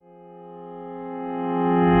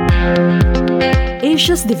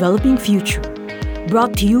Asia's Developing Future,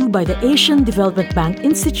 brought to you by the Asian Development Bank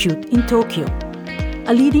Institute in Tokyo,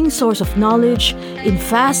 a leading source of knowledge in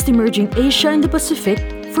fast-emerging Asia and the Pacific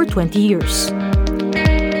for 20 years.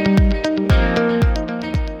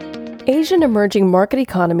 Asian emerging market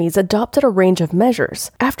economies adopted a range of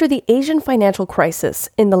measures after the Asian financial crisis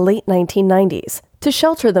in the late 1990s to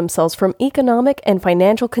shelter themselves from economic and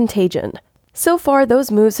financial contagion. So far,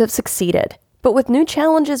 those moves have succeeded. But with new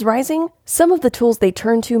challenges rising, some of the tools they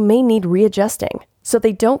turn to may need readjusting, so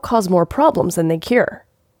they don't cause more problems than they cure.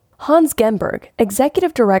 Hans Genberg,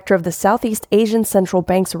 Executive Director of the Southeast Asian Central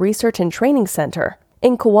Bank's Research and Training Center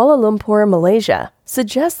in Kuala Lumpur, Malaysia,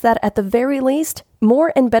 suggests that at the very least,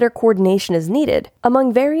 more and better coordination is needed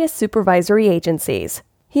among various supervisory agencies.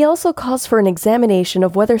 He also calls for an examination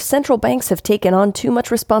of whether central banks have taken on too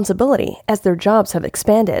much responsibility as their jobs have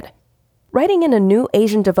expanded. Writing in a new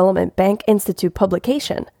Asian Development Bank Institute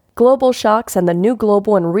publication, Global Shocks and the New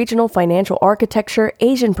Global and Regional Financial Architecture,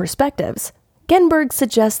 Asian Perspectives, Genberg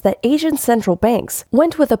suggests that Asian central banks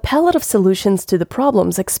went with a palette of solutions to the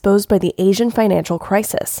problems exposed by the Asian financial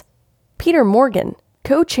crisis. Peter Morgan,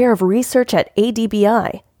 co-chair of research at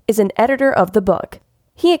ADBI, is an editor of the book.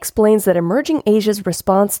 He explains that emerging Asia's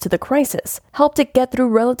response to the crisis helped it get through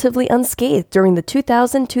relatively unscathed during the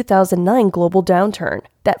 2000-2009 global downturn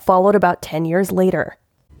that followed about 10 years later.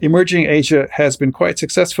 Emerging Asia has been quite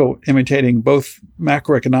successful in maintaining both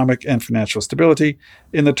macroeconomic and financial stability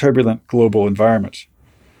in the turbulent global environment.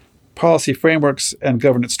 Policy frameworks and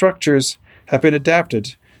governance structures have been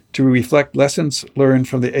adapted to reflect lessons learned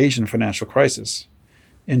from the Asian financial crisis.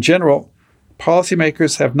 In general,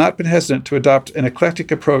 policymakers have not been hesitant to adopt an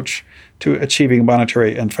eclectic approach to achieving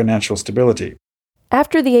monetary and financial stability.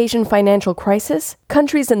 After the Asian financial crisis,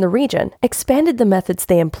 countries in the region expanded the methods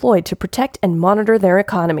they employed to protect and monitor their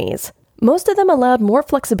economies. Most of them allowed more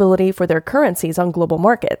flexibility for their currencies on global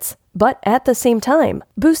markets, but at the same time,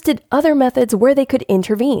 boosted other methods where they could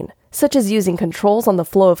intervene, such as using controls on the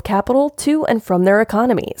flow of capital to and from their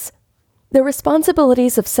economies. The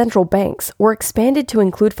responsibilities of central banks were expanded to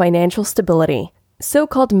include financial stability.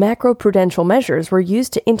 So-called macroprudential measures were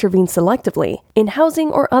used to intervene selectively in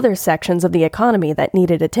housing or other sections of the economy that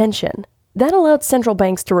needed attention. That allowed central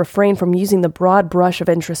banks to refrain from using the broad brush of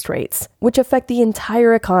interest rates, which affect the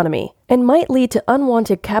entire economy and might lead to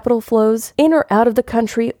unwanted capital flows in or out of the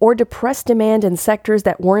country or depressed demand in sectors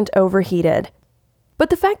that weren't overheated. But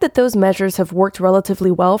the fact that those measures have worked relatively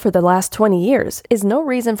well for the last 20 years is no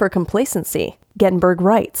reason for complacency, Genberg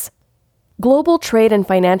writes. Global trade and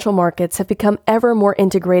financial markets have become ever more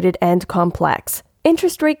integrated and complex.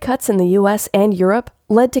 Interest rate cuts in the US and Europe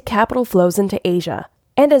led to capital flows into Asia.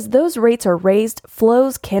 And as those rates are raised,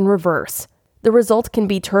 flows can reverse. The result can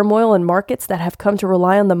be turmoil in markets that have come to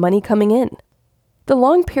rely on the money coming in. The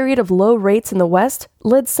long period of low rates in the West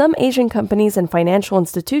led some Asian companies and financial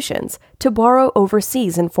institutions to borrow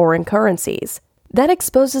overseas in foreign currencies. That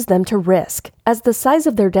exposes them to risk, as the size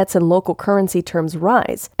of their debts in local currency terms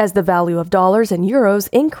rise, as the value of dollars and euros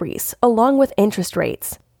increase, along with interest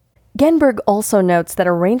rates. Genberg also notes that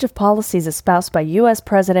a range of policies espoused by U.S.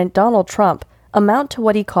 President Donald Trump amount to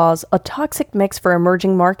what he calls a toxic mix for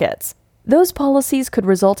emerging markets. Those policies could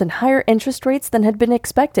result in higher interest rates than had been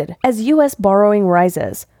expected as U.S. borrowing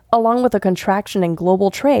rises, along with a contraction in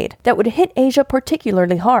global trade that would hit Asia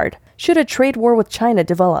particularly hard should a trade war with China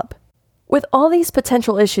develop. With all these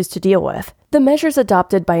potential issues to deal with, the measures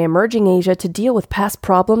adopted by emerging Asia to deal with past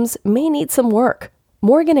problems may need some work.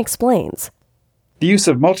 Morgan explains. The use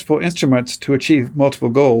of multiple instruments to achieve multiple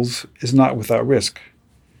goals is not without risk.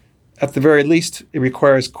 At the very least, it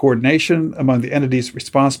requires coordination among the entities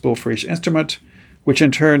responsible for each instrument, which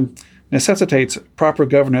in turn necessitates proper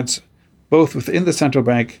governance both within the central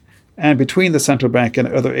bank and between the central bank and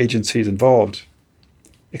other agencies involved.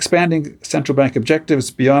 Expanding central bank objectives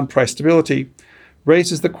beyond price stability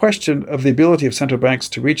raises the question of the ability of central banks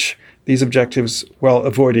to reach these objectives while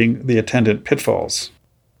avoiding the attendant pitfalls.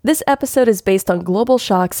 This episode is based on Global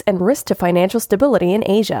Shocks and Risk to Financial Stability in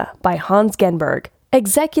Asia by Hans Genberg,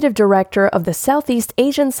 Executive Director of the Southeast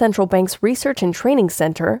Asian Central Bank's Research and Training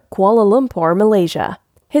Center, Kuala Lumpur, Malaysia.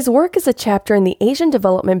 His work is a chapter in the Asian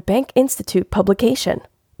Development Bank Institute publication,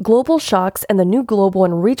 Global Shocks and the New Global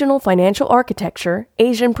and Regional Financial Architecture,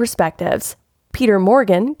 Asian Perspectives. Peter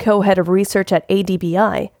Morgan, co-head of research at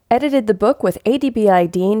ADBI, edited the book with ADBI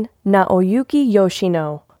Dean Naoyuki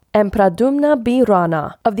Yoshino and Pradumna B.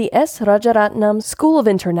 Rana of the S. Rajaratnam School of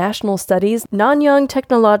International Studies, Nanyang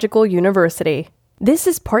Technological University. This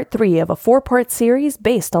is part 3 of a 4-part series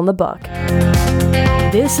based on the book.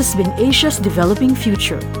 This has been Asia's Developing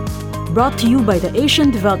Future, brought to you by the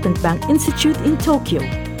Asian Development Bank Institute in Tokyo,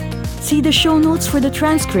 See the show notes for the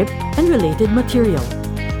transcript and related material.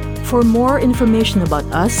 For more information about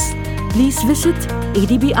us, please visit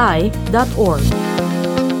adbi.org.